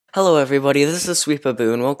Hello everybody, this is Sweet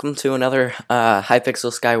Baboon. Welcome to another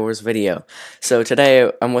Hypixel Skywars video. So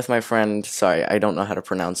today I'm with my friend, sorry, I don't know how to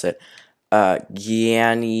pronounce it,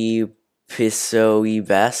 Gianni Pisoi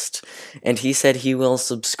Best, and he said he will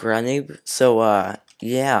subscribe. So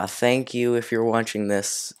yeah, thank you if you're watching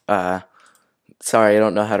this. Sorry, I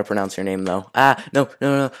don't know how to pronounce your name though. No,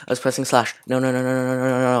 I was pressing slash.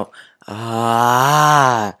 No.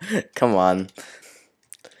 Come on.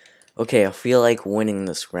 Okay, I feel like winning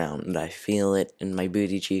this round. I feel it in my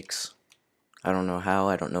booty cheeks. I don't know how,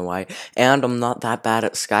 I don't know why. And I'm not that bad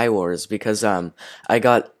at Skywars because I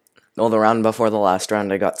got the round before the last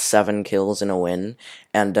round I got 7 kills in a win,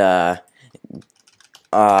 and Gianni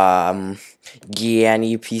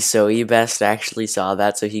Pisoi Best actually saw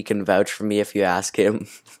that, so he can vouch for me if you ask him.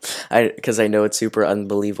 Because I know it's super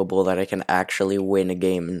unbelievable that I can actually win a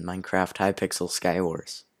game in Minecraft Hypixel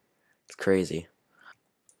Skywars. It's crazy.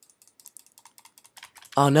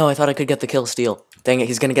 Oh no, I thought I could get the kill steal. Dang it,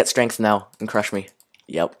 he's gonna get strength now and crush me.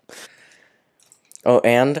 Yep. Oh,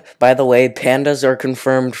 and, by the way, pandas are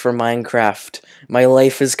confirmed for Minecraft. My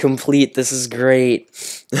life is complete, this is great.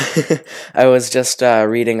 I was just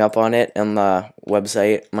reading up on it on the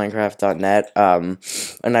website, minecraft.net,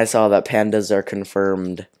 and I saw that pandas are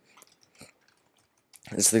confirmed.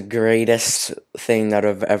 It's the greatest thing that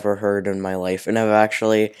I've ever heard in my life, and I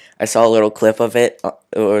saw a little clip of it.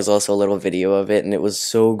 It was also a little video of it, and it was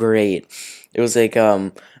so great. It was like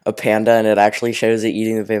a panda, and it actually shows it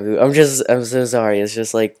eating the bamboo. I'm so sorry. It's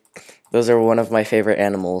just like those are one of my favorite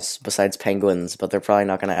animals besides penguins, but they're probably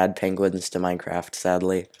not gonna add penguins to Minecraft,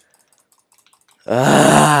 sadly.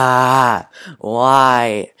 Ah,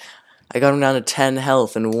 why? I got him down to 10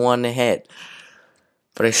 health in one hit,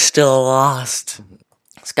 but I still lost.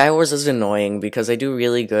 Skywars is annoying because I do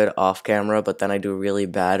really good off camera, but then I do really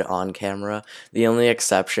bad on camera. The only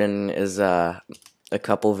exception is a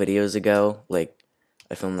couple videos ago, like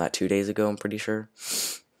I filmed that 2 days ago, I'm pretty sure.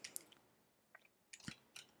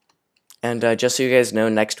 And just so you guys know,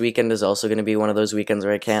 next weekend is also going to be one of those weekends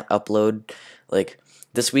where I can't upload. Like,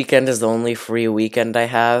 this weekend is the only free weekend I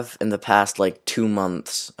have in the past, like, 2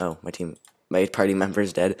 months. Oh, my party member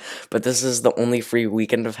is dead. But this is the only free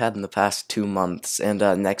weekend I've had in the past 2 months. And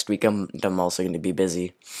next week I'm also going to be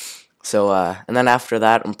busy. So, and then after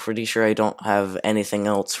that, I'm pretty sure I don't have anything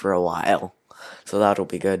else for a while. So that'll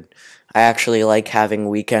be good. I actually like having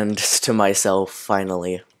weekends to myself,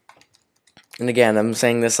 finally. And again, I'm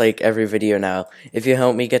saying this like every video now. If you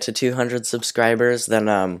help me get to 200 subscribers, then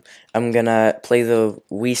I'm gonna play the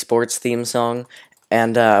Wii Sports theme song,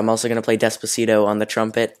 and I'm also gonna play Despacito on the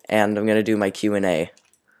trumpet, and I'm gonna do my Q&A.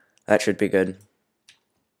 That should be good.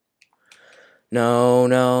 No,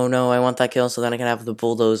 I want that kill so then I can have the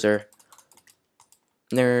bulldozer.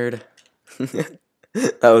 Nerd.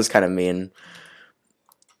 That was kind of mean.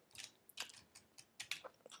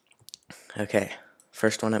 Okay,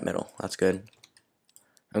 first one at middle. That's good.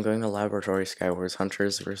 I'm going to Laboratory Skywars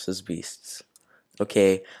Hunters versus Beasts.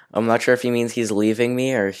 Okay, I'm not sure if he means he's leaving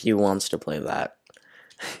me or if he wants to play that.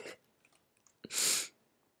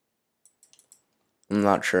 I'm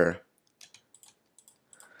not sure.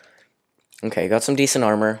 Okay, got some decent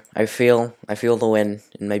armor. I feel the win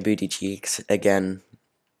in my booty cheeks again.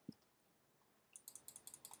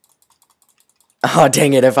 Oh,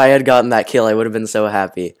 dang it, if I had gotten that kill, I would have been so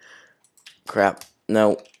happy. Crap,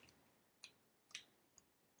 no.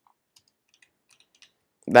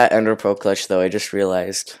 That Ender Pearl clutch, though, I just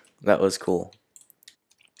realized. That was cool.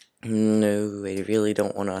 No, I really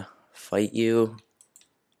don't want to fight you.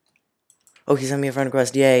 Oh, he sent me a friend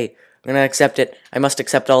request, yay. I'm gonna accept it. I must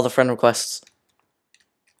accept all the friend requests.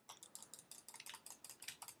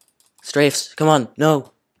 Strafes, come on,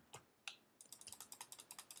 no.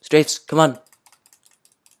 Strafes, come on.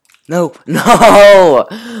 No, no!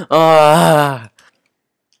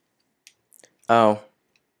 Oh.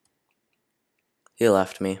 He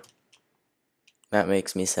left me. That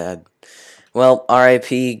makes me sad. Well,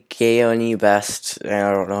 R.I.P. Gianni Best.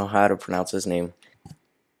 I don't know how to pronounce his name.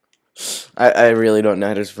 I really don't know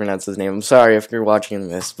how to pronounce his name. I'm sorry if you're watching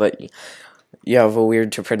this, but you have a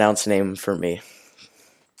weird to pronounce name for me.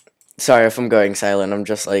 Sorry if I'm going silent. I'm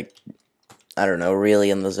just like, I don't know, really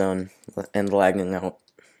in the zone and lagging out.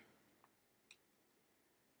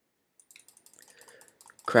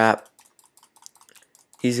 Crap.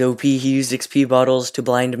 He's OP. He used XP bottles to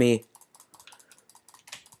blind me.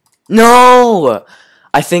 No!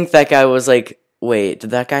 I think that guy was like, wait,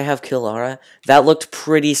 did that guy have Killara? That looked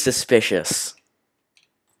pretty suspicious.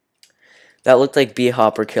 That looked like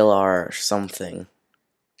B-Hop or Killara or something.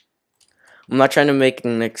 I'm not trying to make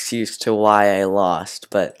an excuse to why I lost,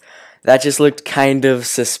 but That just looked kind of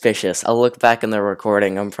suspicious. I'll look back in the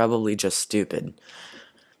recording. I'm probably just stupid.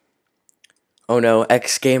 Oh no,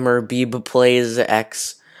 X Gamer Beeb plays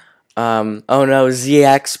X. Oh no,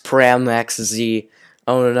 ZX Pram XZ.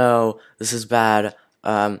 Oh no, this is bad.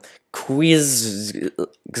 Quiz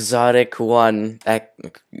Exotic 1.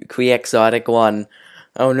 Qui Exotic 1.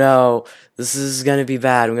 Oh no, this is gonna be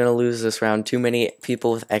bad. I'm gonna lose this round. Too many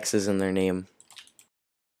people with X's in their name.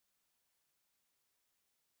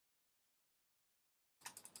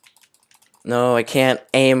 No, I can't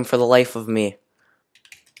aim for the life of me.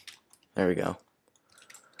 There we go.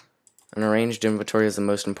 An arranged inventory is the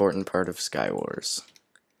most important part of Skywars.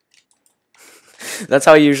 That's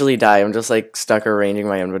how I usually die. I'm just like stuck arranging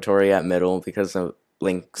my inventory at middle because of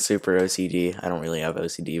Link super OCD. I don't really have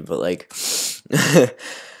OCD, but like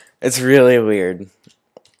it's really weird.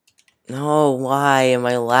 No, why am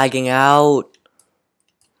I lagging out?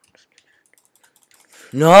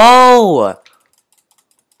 No!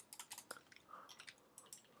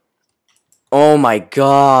 Oh my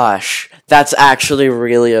gosh. That's actually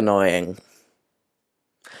really annoying.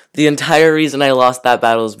 The entire reason I lost that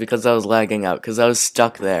battle is because I was lagging out, because I was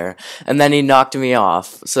stuck there. And then he knocked me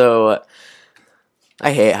off. So,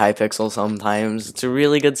 I hate Hypixel sometimes. It's a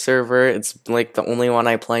really good server. It's like the only one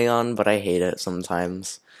I play on, but I hate it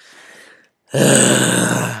sometimes.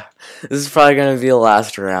 This is probably gonna be the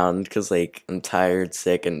last round, because like, I'm tired,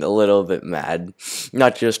 sick, and a little bit mad.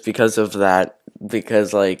 Not just because of that,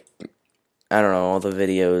 because like, I don't know, all the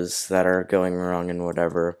videos that are going wrong and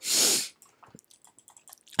whatever.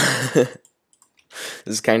 This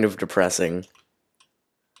is kind of depressing.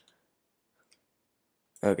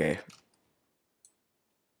 Okay.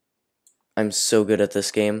 I'm so good at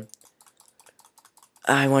this game.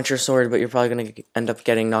 I want your sword, but you're probably gonna end up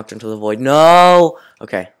getting knocked into the void. No!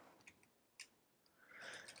 Okay.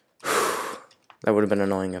 That would have been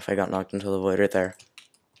annoying if I got knocked into the void right there.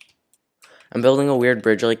 I'm building a weird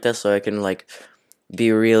bridge like this so I can, like,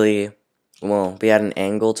 be really, well, be at an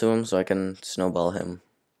angle to him so I can snowball him.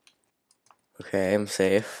 Okay, I'm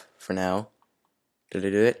safe for now. Did I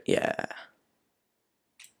do it? Yeah.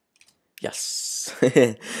 Yes.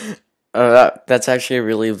 That's actually a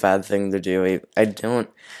really bad thing to do.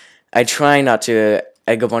 I try not to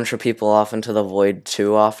egg a bunch of people off into the void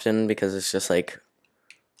too often because it's just like,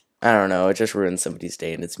 I don't know, it just ruins somebody's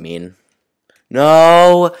day and it's mean.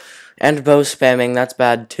 No! And bow spamming, that's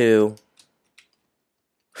bad too.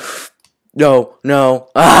 No, no.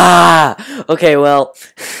 Ah! Okay, well,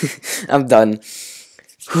 I'm done.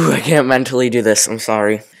 Whew, I can't mentally do this, I'm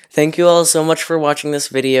sorry. Thank you all so much for watching this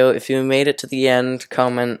video. If you made it to the end,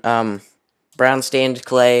 comment, brown stained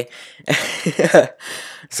clay,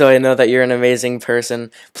 so I know that you're an amazing person.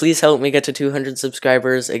 Please help me get to 200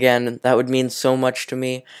 subscribers. Again, that would mean so much to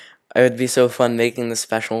me. It would be so fun making this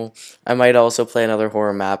special. I might also play another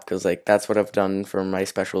horror map, because like that's what I've done for my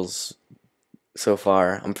specials so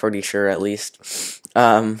far. I'm pretty sure, at least.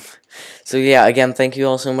 So yeah, again, thank you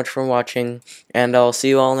all so much for watching, and I'll see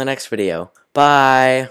you all in the next video. Bye!